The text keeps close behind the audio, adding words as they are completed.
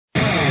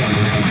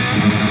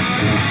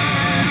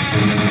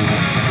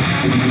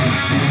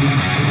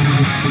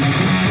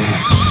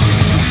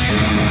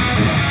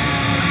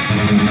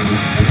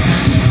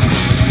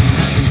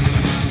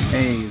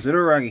Hey,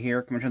 Zudoragi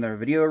here, coming to another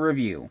video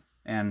review.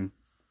 And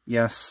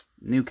yes,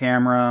 new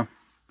camera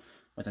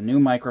with a new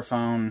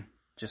microphone.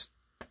 Just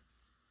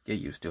get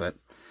used to it.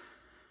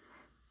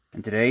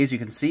 And today, as you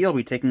can see, I'll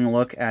be taking a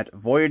look at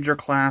Voyager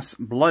Class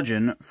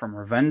Bludgeon from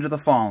Revenge of the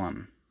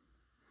Fallen.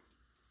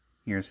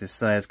 Here's his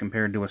size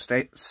compared to a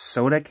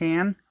soda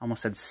can.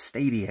 Almost said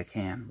Stadia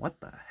can.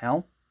 What the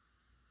hell?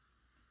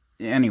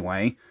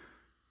 Anyway,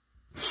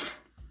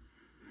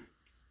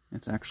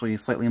 it's actually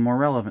slightly more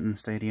relevant than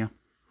Stadia.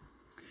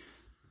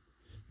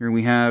 Here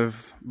we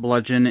have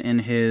Bludgeon in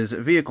his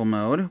vehicle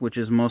mode, which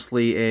is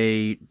mostly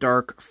a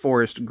dark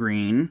forest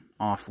green,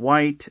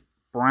 off-white,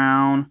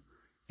 brown,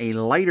 a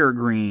lighter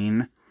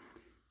green,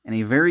 and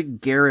a very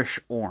garish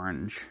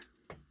orange,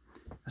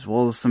 as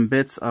well as some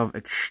bits of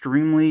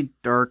extremely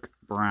dark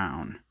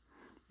brown.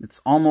 It's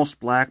almost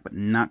black, but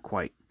not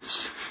quite.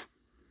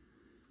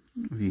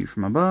 View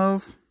from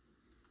above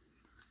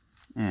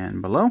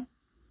and below.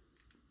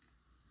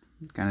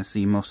 You kind of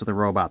see most of the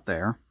robot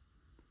there.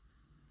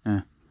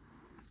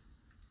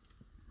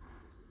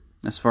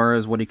 As far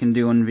as what he can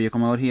do in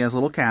vehicle mode, he has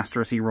little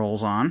casters he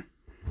rolls on.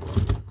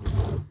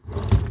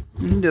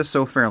 He does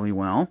so fairly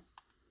well.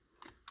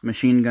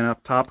 Machine gun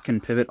up top can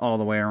pivot all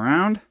the way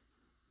around.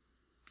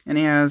 And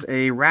he has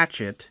a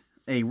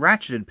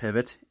ratcheted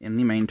pivot in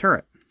the main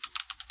turret.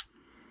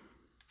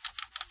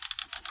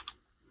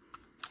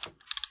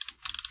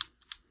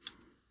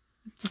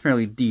 It's a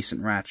fairly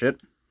decent ratchet.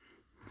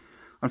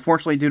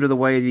 Unfortunately, due to the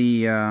way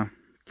the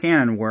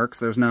cannon works,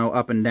 there's no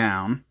up and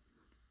down,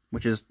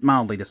 which is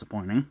mildly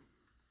disappointing.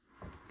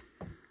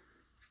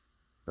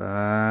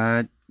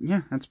 But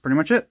yeah, that's pretty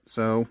much it.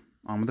 So,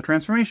 on with the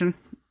transformation.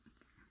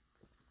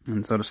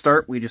 And so to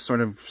start, we just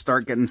sort of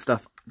start getting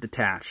stuff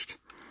detached.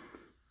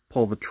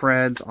 Pull the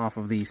treads off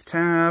of these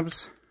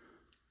tabs.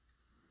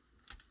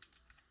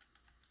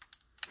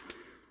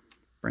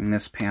 Bring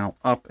this panel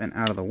up and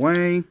out of the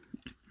way.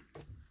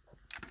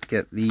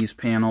 Get these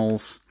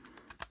panels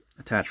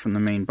attached from the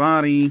main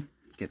body.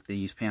 Get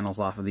these panels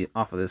off of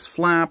this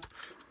flap.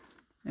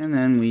 And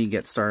then we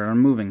get started on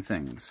moving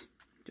things.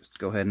 Just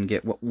go ahead and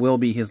get what will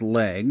be his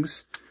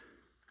legs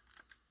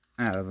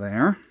out of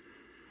there.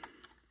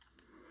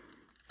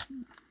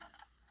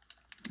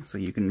 So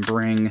you can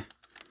bring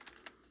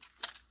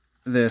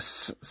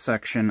this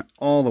section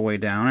all the way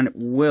down, and it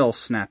will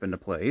snap into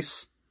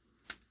place.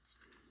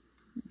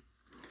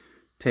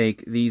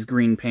 Take these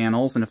green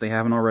panels, and if they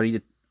haven't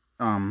already,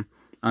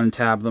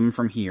 untab them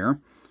from here.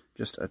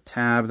 Just a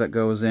tab that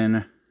goes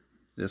in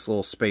this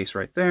little space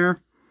right there.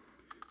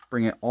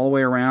 Bring it all the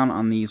way around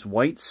on these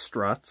white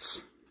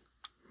struts.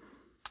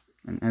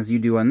 And as you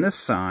do on this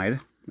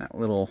side, that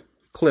little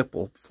clip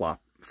will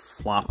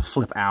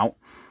flip out.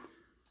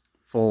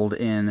 Fold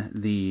in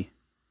the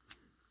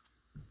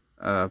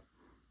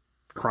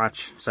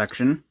crotch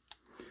section.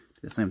 Do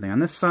the same thing on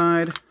this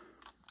side.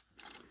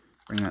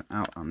 Bring that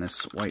out on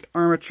this white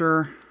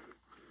armature.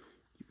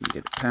 You can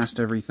get it past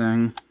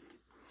everything.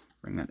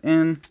 Bring that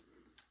in.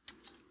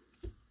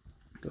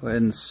 Go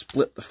ahead and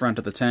split the front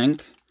of the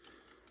tank.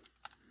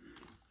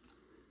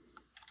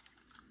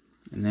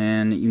 And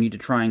then you need to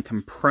try and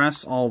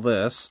compress all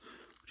this,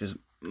 which is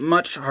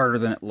much harder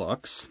than it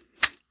looks.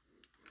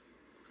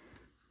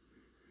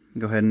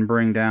 Go ahead and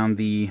bring down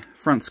the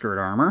front skirt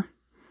armor.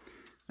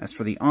 As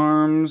for the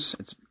arms,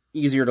 it's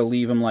easier to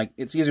leave them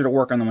it's easier to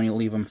work on them when you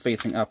leave them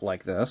facing up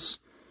like this.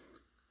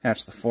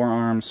 Attach the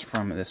forearms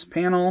from this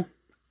panel.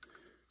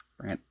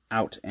 Bring it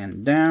out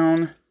and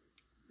down.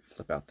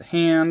 Flip out the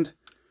hand.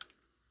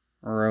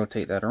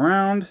 Rotate that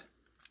around.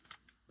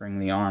 Bring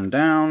the arm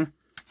down.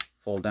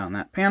 Fold down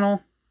that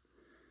panel.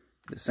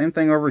 Do the same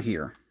thing over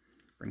here.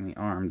 Bring the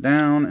arm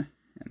down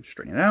and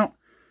straighten it out.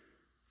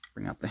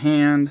 Bring out the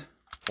hand.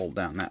 Fold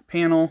down that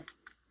panel.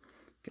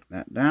 Get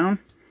that down.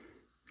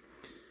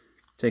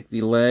 Take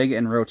the leg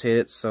and rotate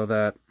it so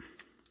that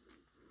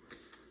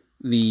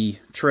the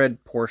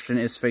tread portion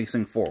is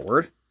facing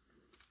forward.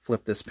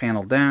 Flip this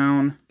panel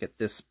down. Get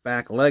this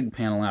back leg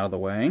panel out of the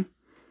way.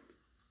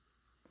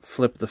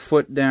 Flip the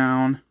foot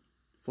down.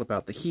 Flip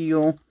out the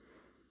heel.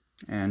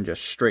 And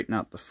just straighten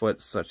out the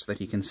foot such that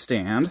he can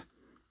stand.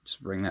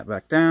 Just bring that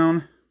back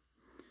down.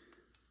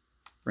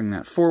 Bring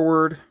that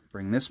forward.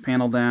 Bring this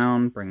panel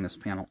down. Bring this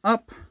panel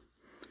up.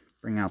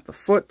 Bring out the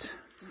foot.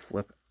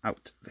 Flip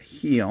out the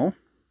heel.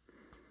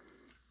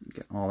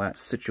 Get all that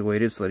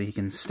situated so that he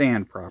can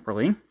stand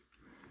properly.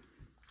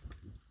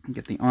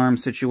 Get the arm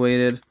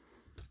situated.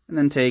 And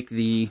then take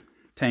the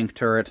tank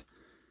turret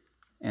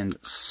and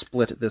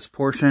split this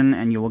portion,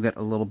 and you will get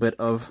a little bit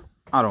of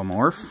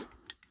automorph.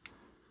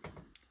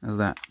 As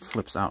that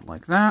flips out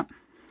like that.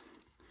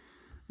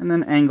 And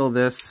then angle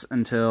this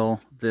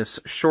until this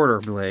shorter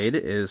blade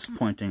is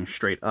pointing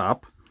straight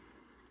up.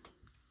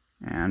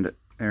 And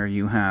there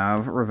you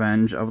have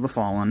Revenge of the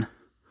Fallen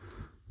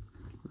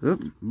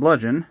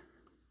Bludgeon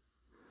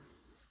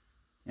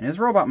in his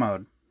robot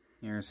mode.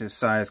 Here's his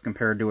size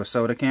compared to a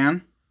soda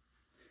can.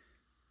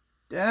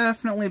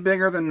 definitely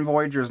bigger than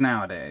Voyagers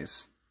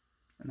nowadays.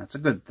 And that's a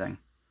good thing.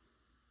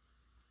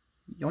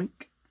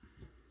 Yoink.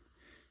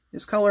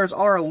 His colors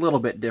are a little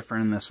bit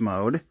different in this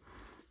mode.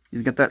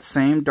 He's got that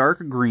same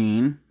dark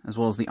green, as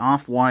well as the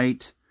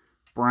off-white,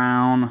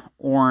 brown,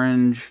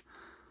 orange,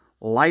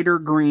 lighter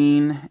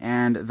green,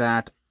 and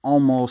that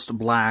almost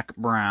black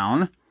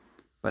brown.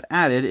 But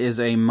added is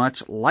a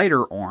much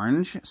lighter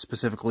orange,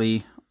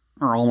 specifically,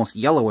 or almost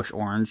yellowish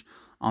orange,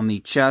 on the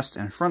chest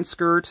and front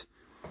skirt,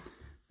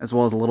 as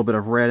well as a little bit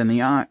of red in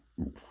the eye.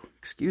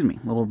 Excuse me,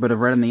 a little bit of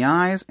red in the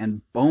eyes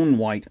and bone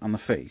white on the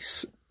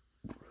face.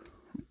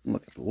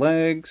 Look at the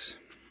legs.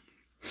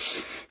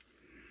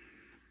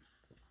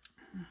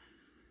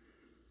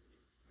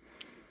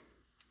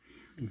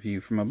 View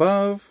from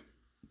above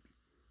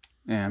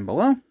and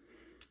below.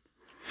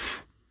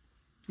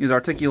 His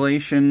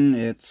articulation,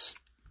 it's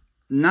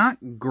not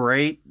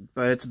great,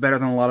 but it's better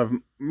than a lot of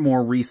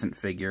more recent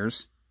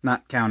figures,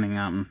 not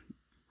counting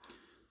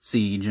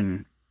Siege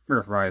and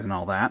Earthrise and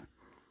all that.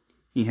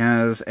 He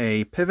has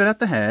a pivot at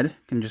the head,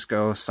 can just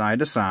go side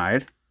to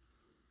side.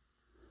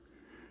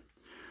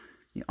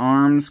 The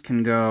arms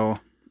can go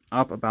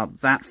up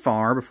about that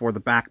far before the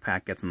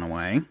backpack gets in the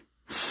way.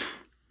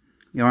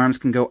 The arms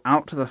can go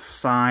out to the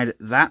side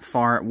that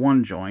far at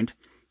one joint.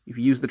 If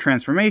you use the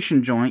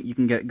transformation joint, you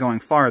can get it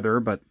going farther,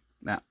 but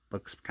that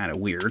looks kind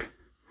of weird.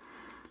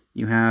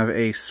 You have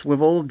a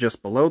swivel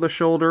just below the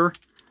shoulder.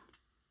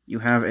 You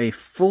have a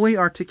fully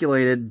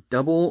articulated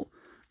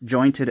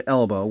double-jointed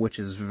elbow, which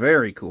is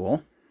very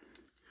cool.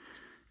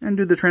 And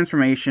due to the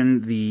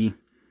transformation, the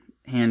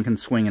hand can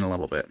swing in a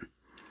little bit.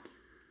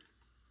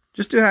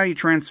 Just to how he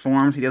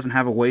transforms, he doesn't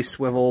have a waist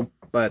swivel,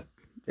 but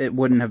it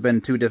wouldn't have been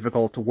too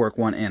difficult to work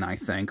one in, I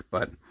think,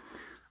 but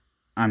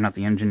I'm not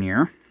the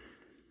engineer.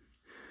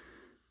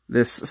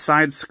 This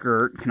side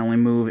skirt can only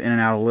move in and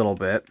out a little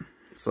bit,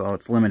 so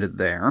it's limited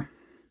there.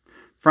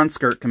 Front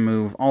skirt can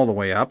move all the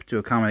way up to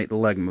accommodate the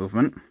leg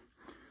movement.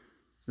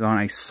 It's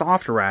on a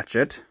soft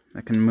ratchet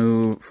that can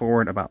move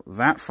forward about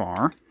that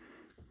far.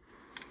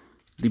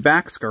 The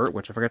back skirt,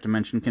 which I forgot to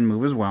mention, can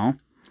move as well.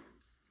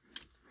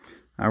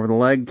 However, the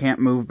leg can't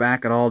move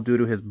back at all due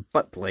to his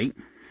butt plate.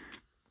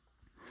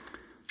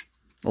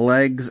 The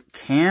legs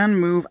can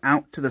move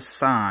out to the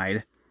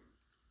side,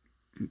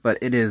 but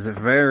it is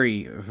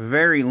very,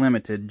 very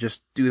limited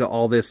just due to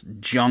all this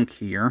junk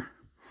here.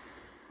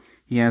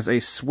 He has a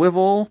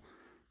swivel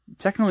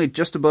technically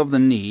just above the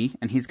knee,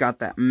 and he's got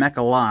that Mech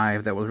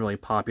Alive that was really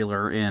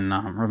popular in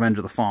Revenge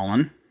of the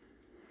Fallen.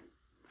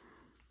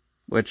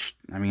 Which,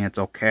 I mean, it's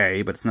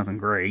okay, but it's nothing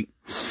great.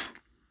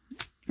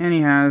 And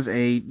he has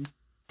a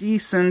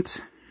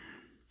decent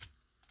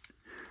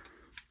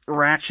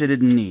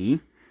ratcheted knee.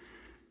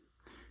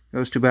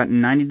 Goes to about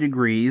 90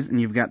 degrees,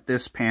 and you've got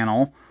this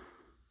panel,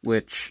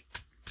 which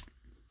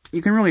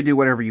you can really do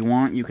whatever you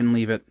want. You can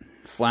leave it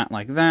flat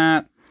like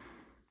that,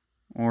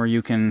 or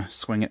you can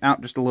swing it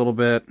out just a little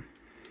bit,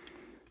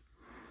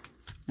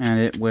 and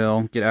it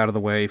will get out of the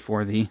way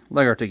for the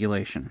leg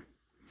articulation.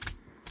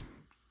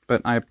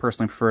 But I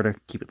personally prefer to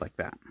keep it like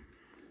that.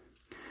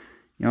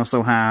 You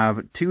also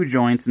have two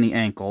joints in the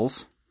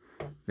ankles.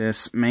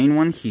 This main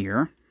one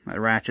here, that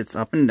ratchets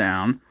up and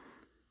down,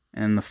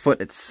 and the foot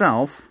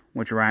itself,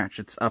 which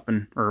ratchets up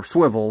and, or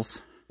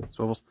swivels,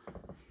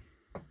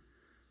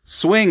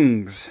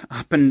 swings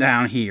up and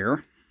down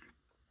here.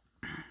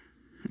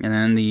 And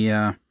then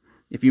the,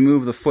 if you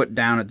move the foot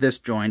down at this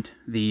joint,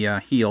 the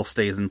heel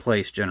stays in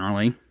place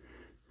generally.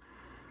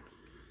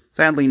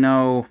 Sadly,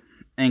 no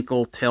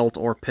ankle tilt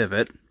or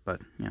pivot, but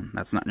you know,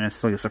 that's not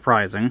necessarily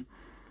surprising.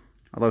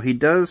 Although he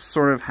does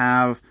sort of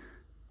have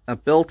a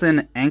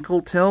built-in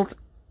ankle tilt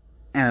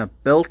and a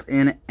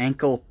built-in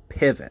ankle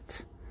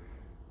pivot.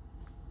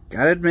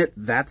 Gotta admit,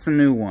 that's a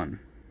new one.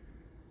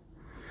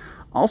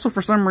 Also,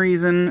 for some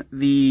reason,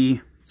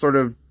 the sort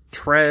of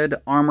tread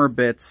armor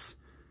bits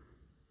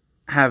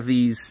have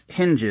these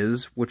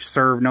hinges, which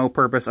serve no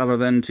purpose other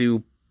than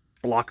to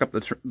block up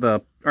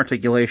the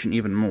articulation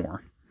even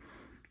more.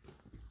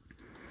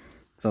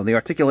 So the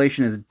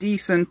articulation is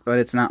decent, but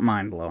it's not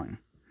mind-blowing.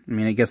 I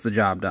mean, it gets the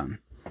job done.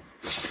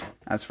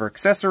 As for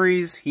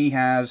accessories, he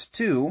has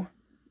two.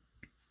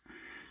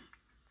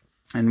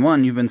 And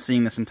one you've been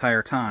seeing this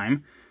entire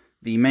time.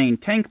 The main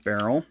tank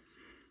barrel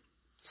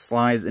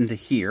slides into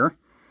here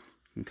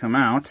and come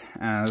out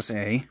as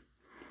a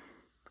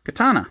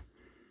katana.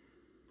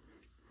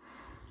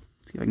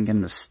 See if I can get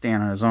him to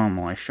stand on his own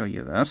while I show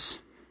you this.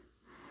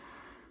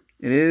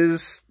 It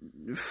is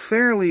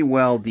fairly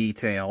well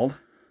detailed.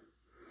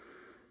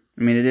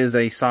 I mean, it is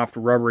a soft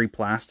rubbery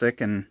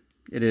plastic, and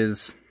it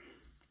is...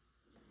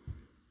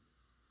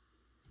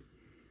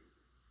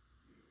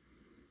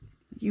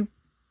 You...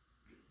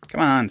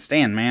 Come on,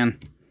 stand, man.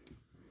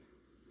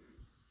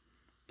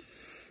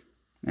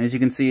 As you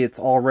can see, it's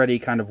already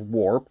kind of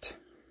warped.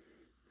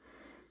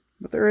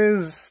 But there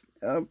is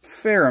a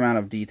fair amount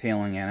of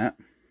detailing in it.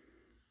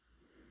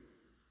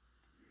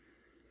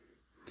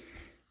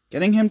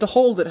 Getting him to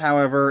hold it,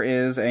 however,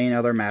 is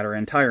another matter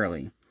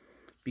entirely.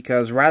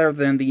 because rather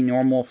than the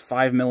normal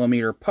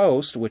 5mm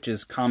post, which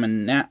is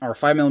common now, or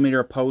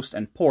 5mm post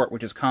and port,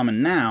 which is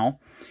common now,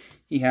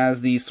 he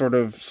has these sort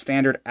of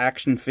standard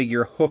action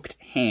figure hooked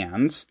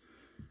hands.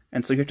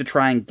 And so you have to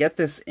try and get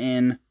this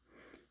in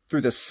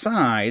through the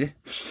side,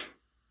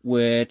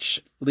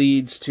 which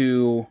leads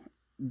to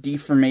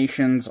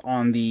deformations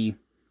on the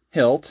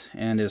hilt,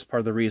 and is part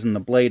of the reason the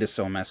blade is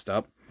so messed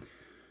up.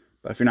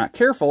 But if you're not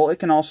careful, it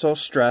can also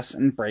stress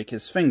and break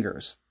his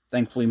fingers.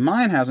 Thankfully,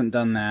 mine hasn't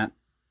done that,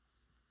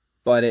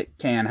 but it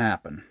can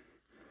happen.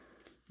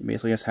 You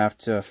basically just have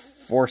to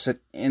force it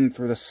in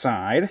through the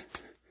side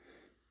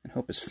and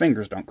hope his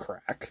fingers don't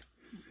crack.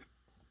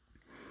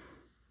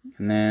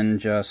 And then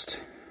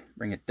just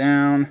bring it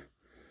down,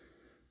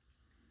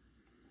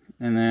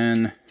 and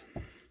then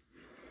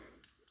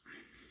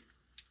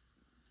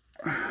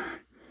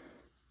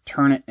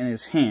turn it in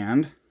his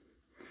hand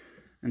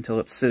until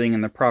it's sitting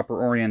in the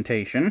proper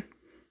orientation.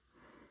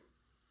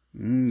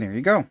 And there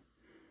you go.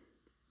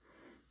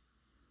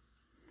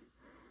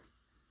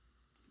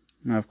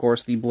 Now, of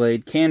course, the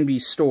blade can be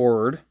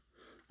stored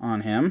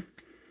on him.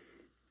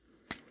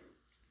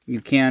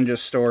 You can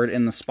just store it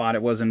in the spot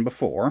it was in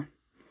before,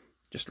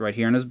 just right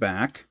here in his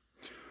back.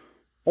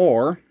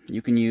 Or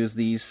you can use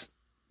these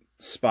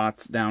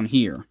spots down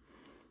here.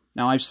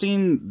 Now, I've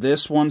seen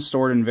this one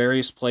stored in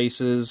various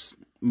places,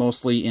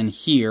 mostly in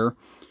here,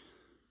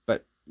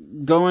 but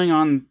going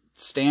on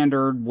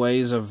standard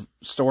ways of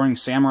storing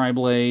samurai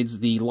blades,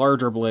 the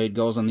larger blade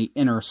goes on the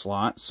inner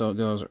slot, so it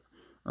goes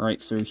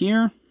right through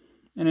here,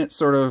 and it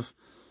sort of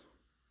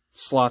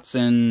slots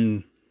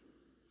in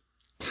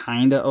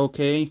kinda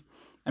okay.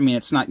 I mean,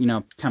 it's not, you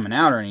know, coming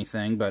out or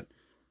anything, but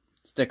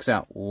sticks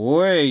out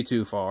way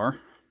too far.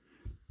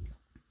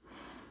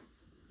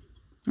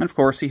 And of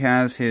course, he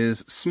has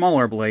his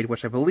smaller blade,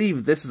 which I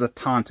believe this is a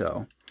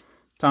Tanto.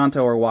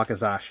 Tanto or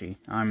Wakizashi.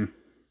 I'm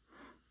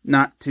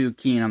not too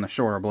keen on the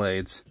shorter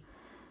blades.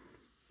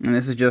 And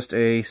this is just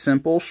a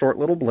simple, short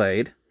little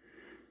blade.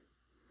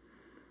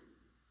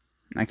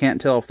 I can't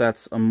tell if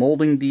that's a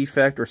molding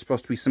defect or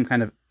supposed to be some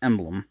kind of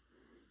emblem.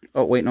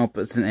 Oh, wait, nope,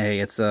 it's an A.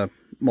 It's a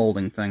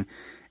molding thing.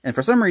 And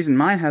for some reason,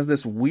 mine has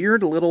this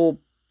weird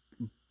little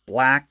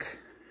black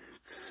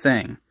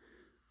thing.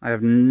 I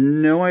have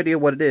no idea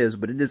what it is,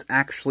 but it is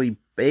actually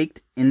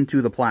baked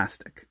into the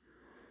plastic.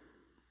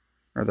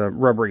 Or the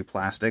rubbery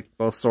plastic.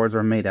 Both swords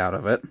are made out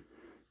of it.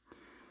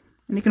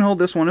 And you can hold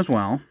this one as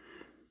well.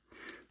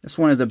 This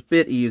one is a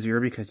bit easier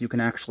because you can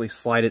actually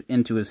slide it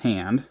into his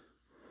hand.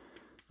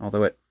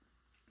 Although it,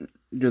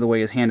 due to the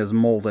way his hand is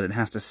molded, it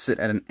has to sit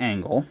at an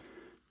angle.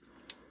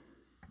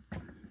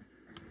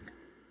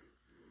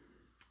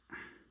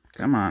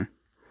 Come on.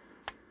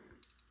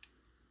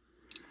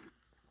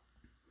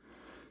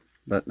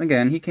 But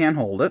again, he can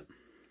hold it.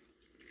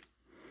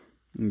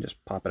 You can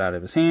just pop it out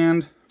of his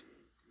hand.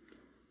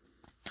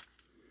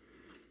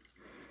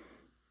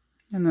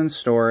 And then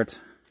store it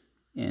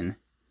in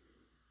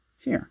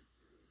here.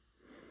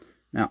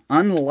 Now,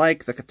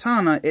 unlike the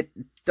katana, it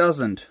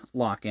doesn't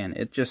lock in.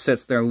 It just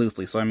sits there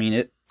loosely. So, I mean,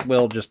 it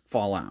will just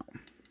fall out.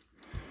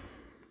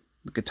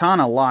 The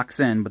katana locks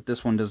in, but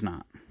this one does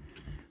not.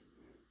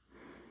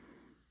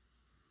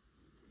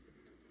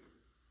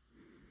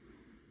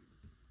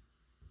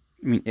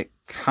 I mean, it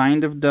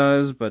kind of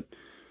does, but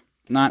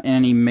not in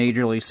any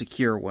majorly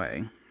secure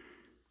way.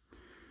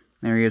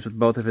 There he is with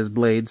both of his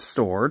blades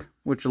stored,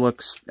 which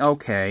looks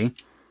okay.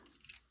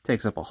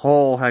 Takes up a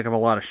whole heck of a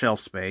lot of shelf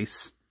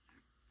space.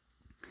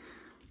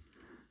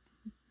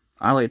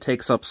 Oddly, it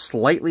takes up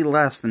slightly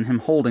less than him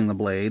holding the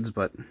blades,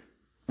 but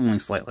only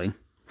slightly.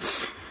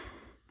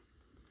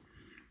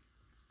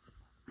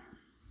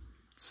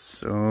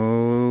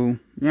 So,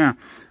 yeah.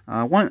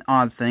 One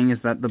odd thing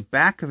is that the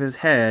back of his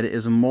head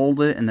is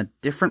molded in a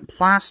different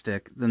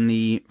plastic than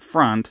the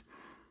front.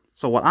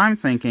 So what I'm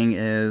thinking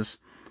is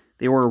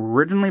they were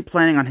originally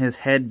planning on his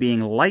head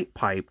being light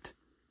piped,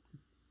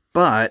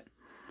 but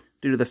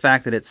due to the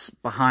fact that it's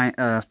behind,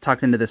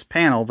 tucked into this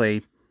panel,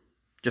 they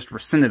just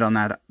rescinded on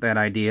that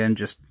idea and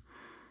just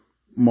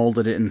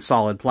molded it in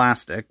solid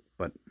plastic,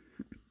 but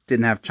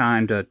didn't have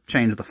time to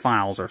change the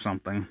files or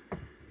something.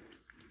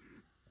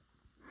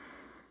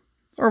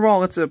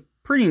 Overall, it's a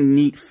pretty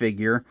neat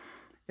figure.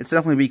 It's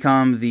definitely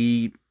become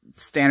the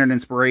standard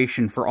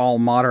inspiration for all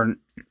modern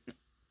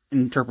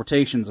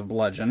interpretations of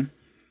Bludgeon.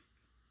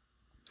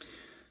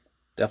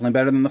 Definitely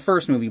better than the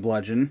first movie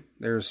Bludgeon.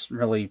 There's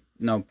really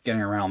no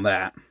getting around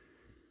that.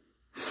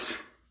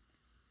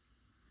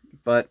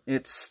 But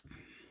it's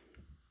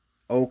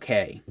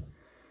okay.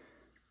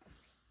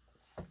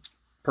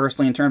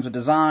 Personally, in terms of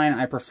design,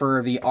 I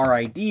prefer the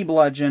RID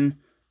Bludgeon,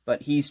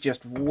 but he's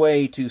just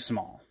way too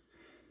small.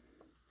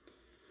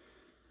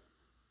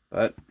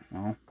 But,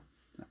 well,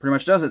 that pretty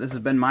much does it. This has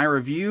been my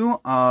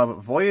review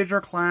of Voyager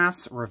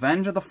Class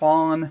Revenge of the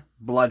Fallen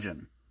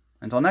Bludgeon.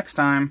 Until next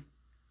time,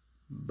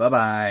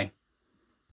 bye-bye.